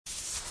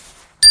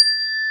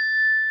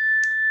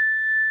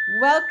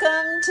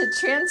Welcome to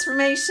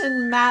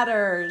Transformation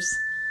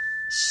Matters.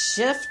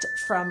 Shift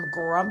from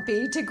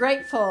grumpy to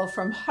grateful,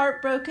 from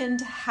heartbroken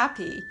to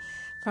happy,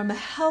 from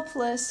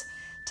helpless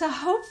to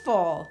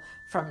hopeful,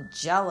 from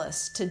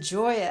jealous to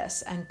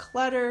joyous, and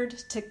cluttered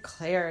to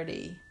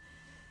clarity.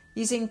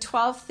 Using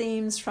 12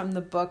 themes from the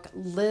book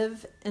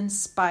Live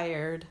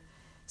Inspired,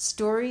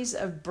 stories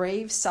of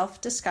brave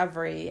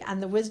self-discovery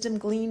and the wisdom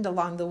gleaned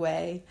along the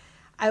way,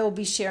 I will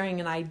be sharing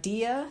an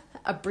idea,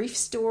 a brief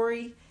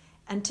story,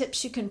 and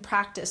tips you can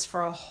practice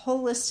for a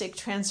holistic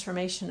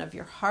transformation of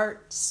your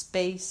heart,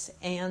 space,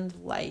 and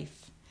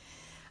life.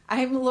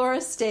 I'm Laura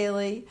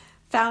Staley,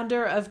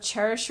 founder of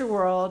Cherish Your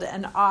World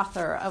and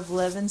author of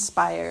Live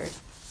Inspired.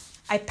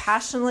 I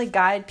passionately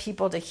guide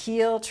people to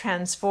heal,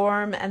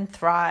 transform, and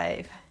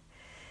thrive.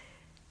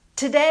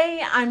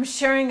 Today, I'm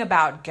sharing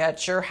about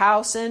get your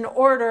house in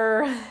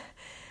order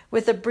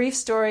with a brief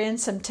story and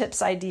some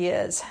tips,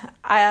 ideas.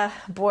 I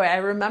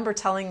remember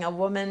telling a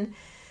woman,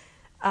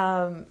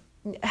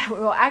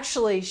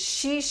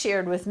 she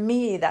shared with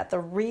me that the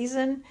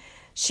reason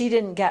she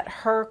didn't get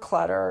her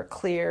clutter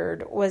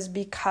cleared was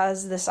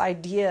because this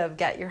idea of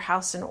get your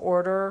house in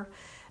order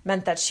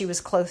meant that she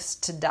was close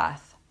to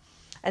death.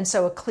 And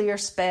so a clear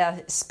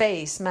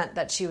space meant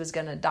that she was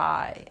going to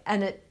die.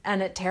 And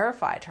it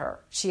terrified her.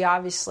 She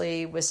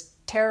obviously was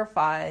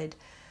terrified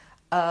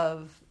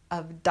of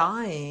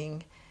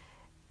dying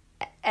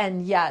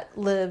and yet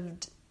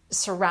lived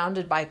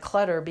surrounded by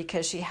clutter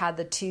because she had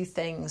the two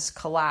things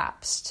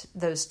collapsed,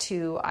 those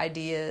two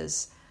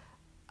ideas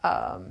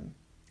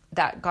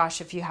that, gosh,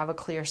 if you have a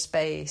clear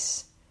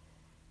space,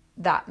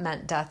 that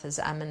meant death is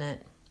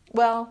imminent.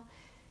 Well,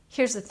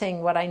 here's the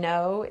thing. What I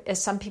know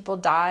is some people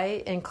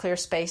die in clear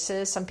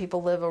spaces. Some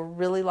people live a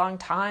really long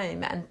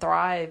time and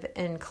thrive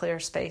in clear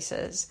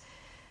spaces.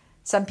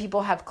 Some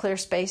people have clear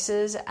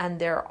spaces and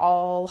they're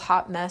all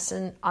hot mess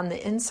on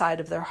the inside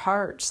of their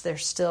hearts. They're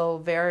still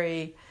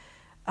very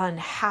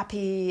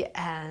unhappy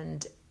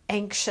and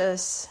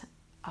anxious,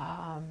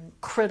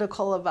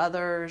 critical of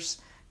others,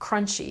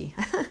 crunchy.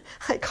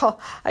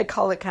 I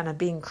call it kind of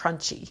being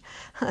crunchy.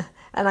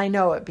 And I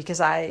know it because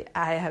I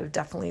have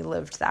definitely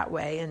lived that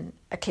way and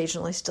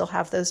occasionally still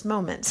have those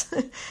moments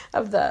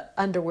of the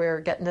underwear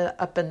getting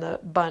up in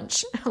the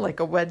bunch like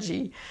a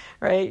wedgie,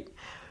 right?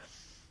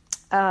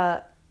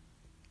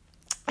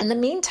 In the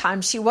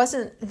meantime,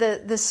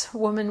 this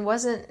woman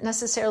wasn't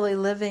necessarily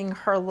living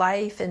her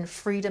life in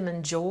freedom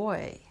and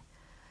joy,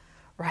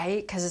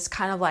 right? Because it's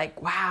kind of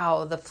like,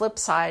 wow, the flip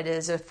side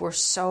is if we're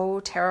so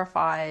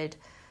terrified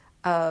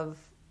of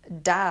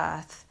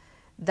death,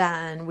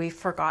 then we've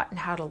forgotten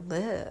how to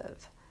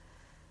live.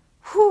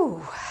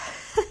 Whew.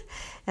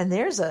 And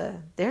there's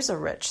a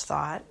rich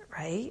thought,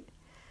 right?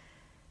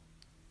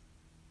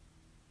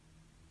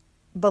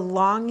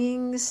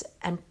 Belongings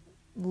and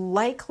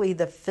likely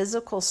the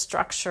physical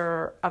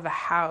structure of a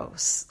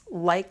house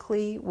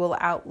likely will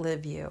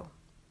outlive you.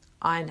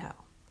 I know.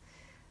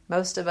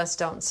 Most of us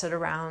don't sit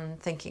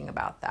around thinking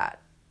about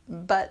that,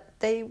 but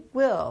they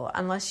will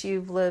unless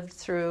you've lived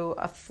through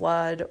a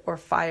flood or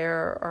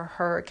fire or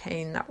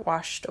hurricane that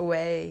washed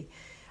away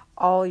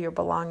all your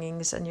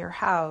belongings in your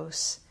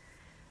house.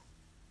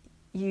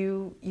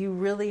 You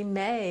really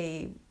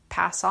may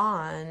pass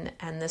on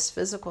and this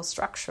physical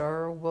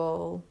structure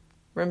will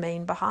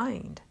remain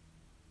behind.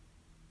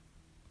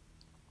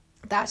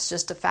 That's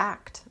just a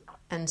fact.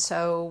 And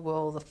so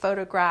will the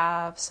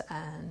photographs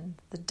and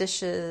the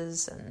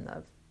dishes and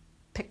the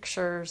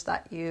pictures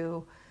of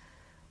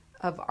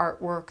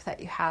artwork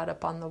that you had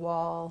up on the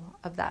wall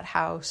of that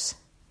house.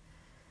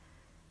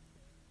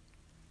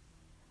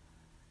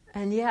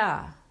 And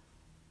yeah,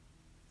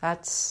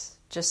 that's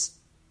just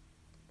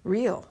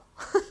real.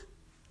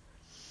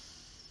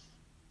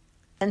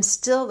 And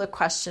still the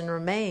question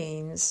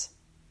remains,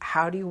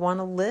 how do you want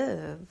to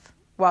live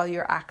while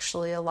you're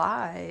actually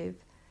alive?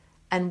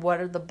 And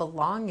what are the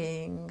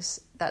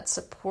belongings that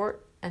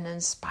support and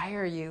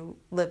inspire you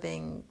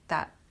living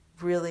that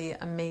really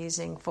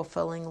amazing,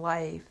 fulfilling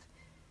life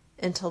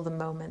until the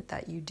moment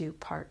that you do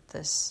part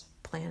this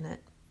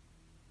planet?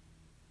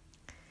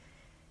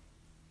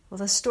 Well,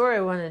 the story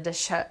I wanted to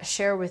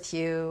share with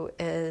you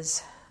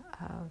is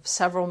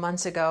several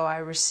months ago I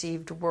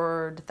received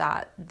word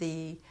that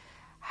the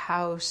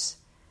house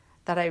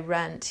that I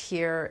rent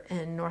here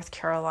in North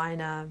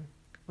Carolina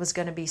was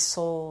going to be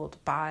sold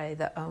by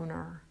the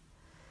owner.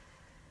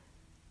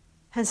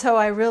 And so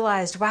I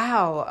realized,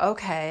 wow,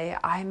 okay,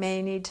 I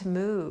may need to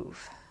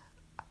move.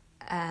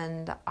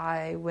 And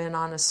I went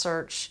on a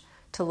search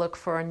to look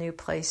for a new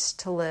place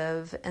to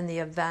live in the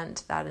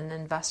event that an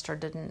investor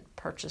didn't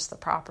purchase the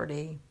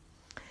property.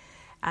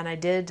 And I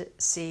did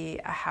see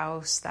a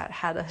house that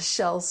had a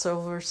Shel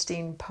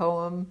Silverstein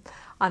poem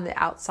on the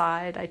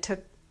outside. I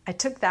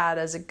took that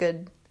as a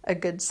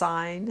good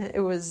sign.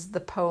 It was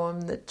the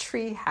poem The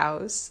Tree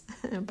House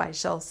by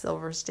Shel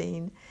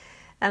Silverstein.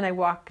 And I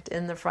walked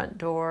in the front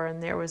door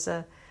and there was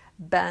a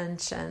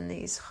bench and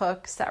these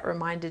hooks that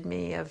reminded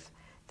me of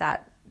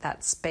that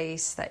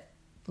space that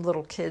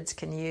little kids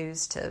can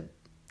use to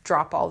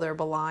drop all their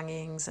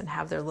belongings and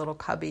have their little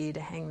cubby to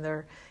hang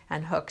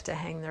and hook to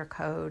hang their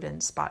coat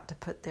and spot to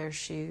put their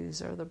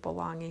shoes or their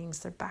belongings,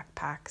 their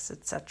backpacks,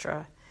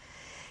 etc.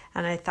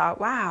 And I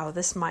thought, wow,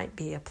 this might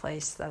be a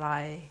place that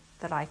I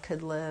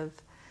could live.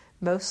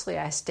 Mostly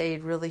I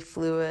stayed really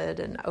fluid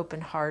and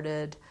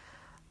open-hearted,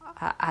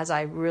 as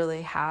I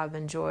really have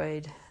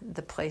enjoyed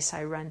the place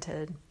I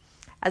rented.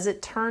 As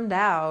it turned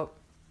out,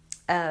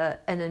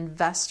 an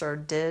investor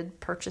did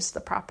purchase the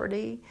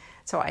property,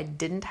 so I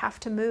didn't have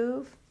to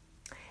move.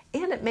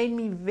 And it made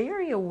me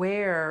very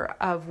aware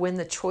of when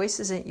the choice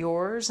isn't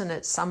yours and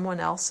it's someone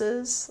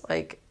else's.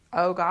 Like,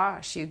 oh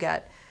gosh, you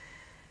get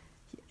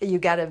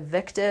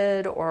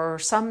evicted or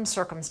some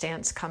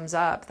circumstance comes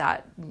up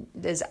that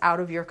is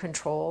out of your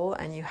control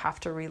and you have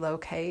to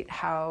relocate,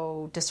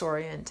 how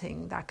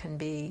disorienting that can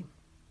be.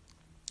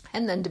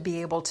 And then to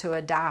be able to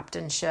adapt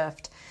and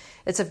shift.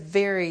 It's a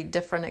very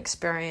different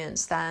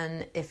experience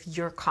than if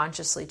you're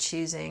consciously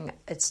choosing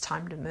it's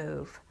time to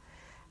move.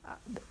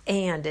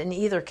 And in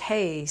either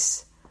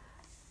case,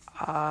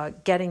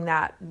 getting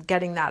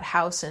that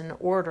house in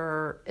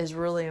order is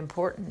really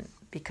important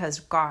because,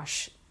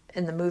 gosh,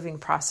 in the moving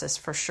process,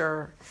 for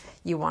sure,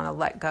 you want to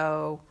let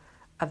go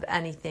of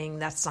anything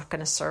that's not going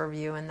to serve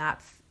you in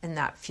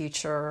that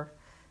future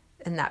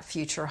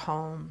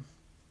home.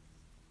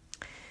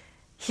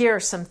 Here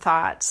are some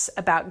thoughts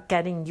about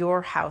getting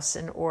your house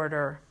in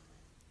order.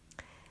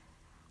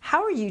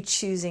 How are you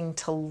choosing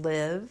to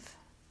live?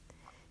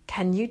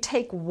 Can you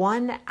take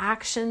one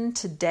action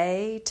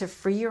today to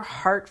free your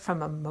heart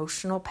from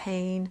emotional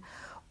pain,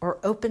 or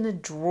open a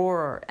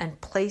drawer and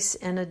place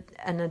in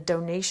a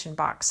donation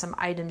box some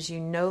items you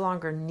no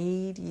longer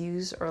need,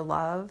 use, or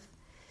love?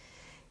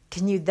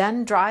 Can you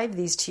then drive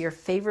these to your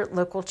favorite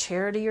local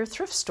charity or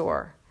thrift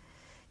store?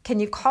 Can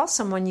you call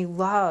someone you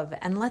love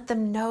and let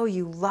them know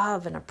you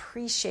love and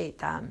appreciate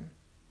them?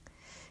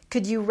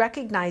 Could you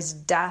recognize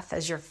death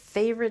as your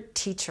favorite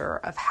teacher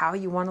of how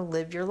you want to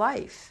live your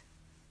life?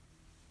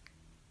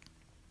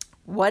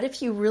 What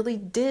if you really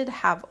did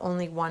have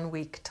only 1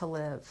 week to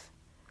live?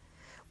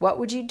 What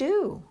would you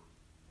do?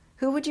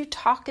 Who would you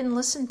talk and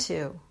listen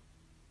to?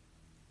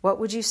 What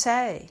would you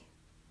say?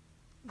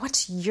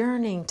 What's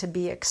yearning to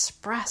be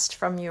expressed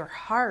from your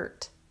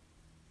heart?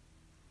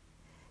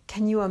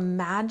 Can you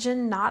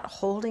imagine not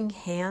holding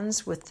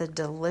hands with the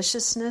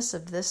deliciousness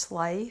of this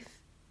life?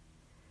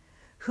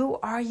 Who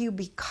are you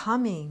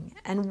becoming,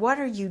 and what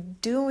are you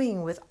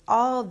doing with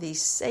all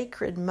these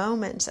sacred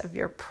moments of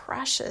your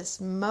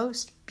precious,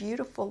 most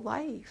beautiful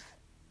life?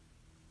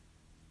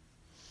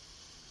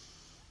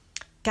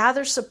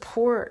 Gather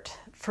support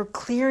for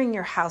clearing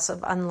your house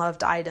of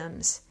unloved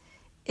items,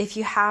 if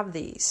you have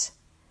these.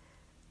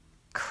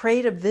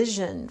 Create a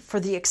vision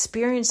for the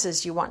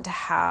experiences you want to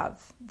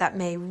have that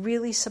may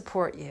really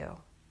support you.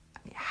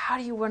 How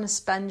do you want to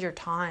spend your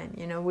time?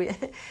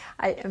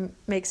 It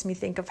makes me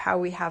think of how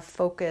we have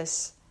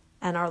focus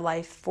and our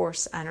life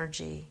force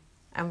energy,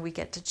 and we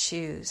get to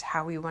choose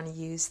how we want to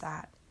use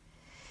that.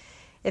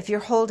 If you're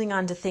holding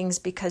on to things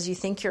because you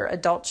think your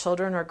adult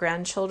children or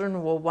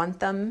grandchildren will want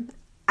them,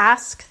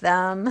 ask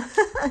them,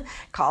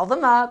 call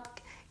them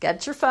up,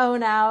 get your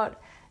phone out,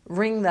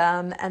 ring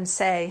them and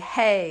say,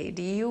 hey,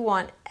 do you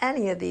want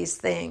any of these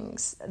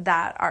things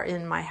that are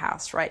in my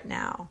house right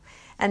now?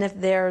 And if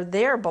they're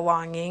their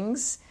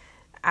belongings,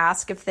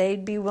 ask if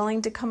they'd be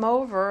willing to come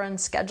over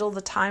and schedule the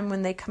time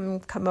when they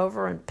come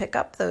over and pick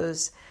up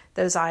those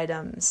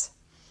items.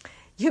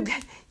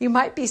 You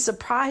might be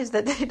surprised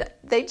that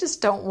they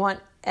just don't want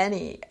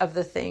any of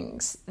the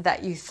things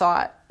that you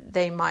thought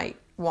they might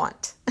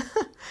want.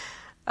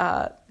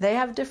 They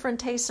have different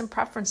tastes and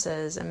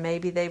preferences, and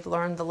maybe they've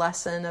learned the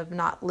lesson of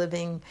not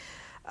living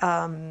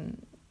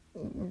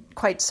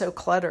quite so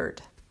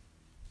cluttered.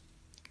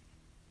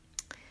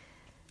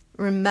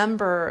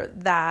 Remember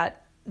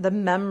that the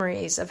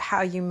memories of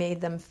how you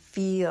made them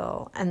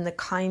feel and the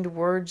kind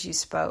words you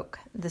spoke,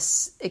 the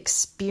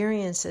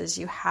experiences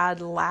you had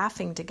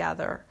laughing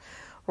together,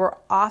 will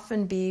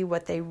often be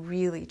what they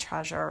really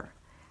treasure.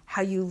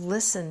 How you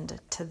listened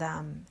to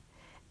them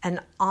and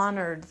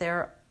honored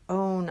their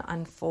own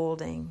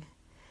unfolding.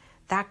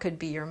 That could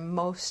be your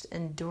most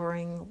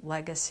enduring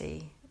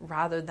legacy,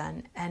 rather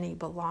than any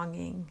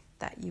belonging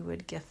that you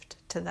would gift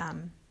to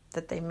them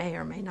that they may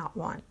or may not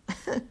want.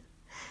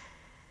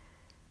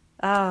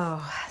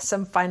 Oh,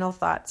 some final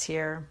thoughts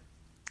here.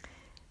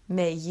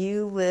 May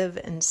you live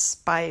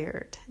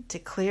inspired to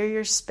clear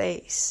your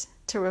space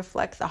to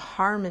reflect the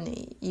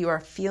harmony you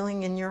are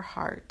feeling in your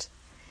heart.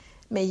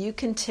 May you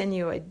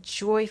continue a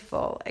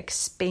joyful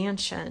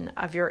expansion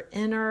of your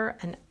inner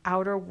and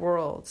outer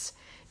worlds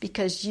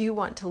because you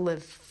want to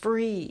live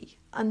free,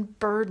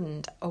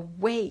 unburdened,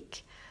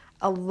 awake,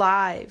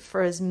 alive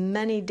for as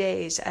many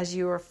days as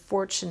you are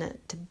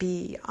fortunate to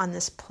be on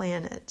this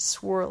planet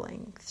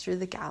swirling through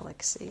the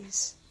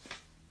galaxies.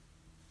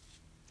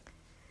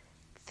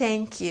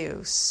 Thank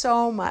you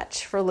so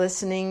much for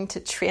listening to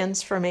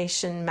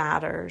Transformation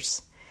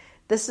Matters.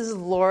 This is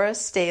Laura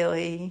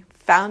Staley,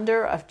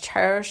 founder of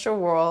Cherish a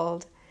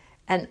World,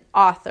 and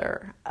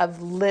author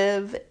of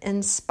Live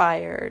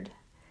Inspired,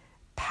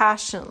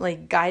 passionately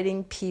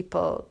guiding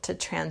people to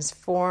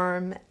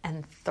transform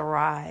and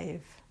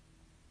thrive.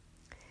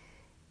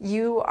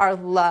 You are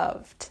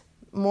loved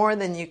more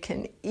than you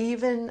can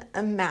even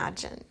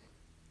imagine.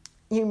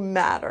 You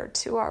matter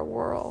to our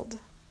world.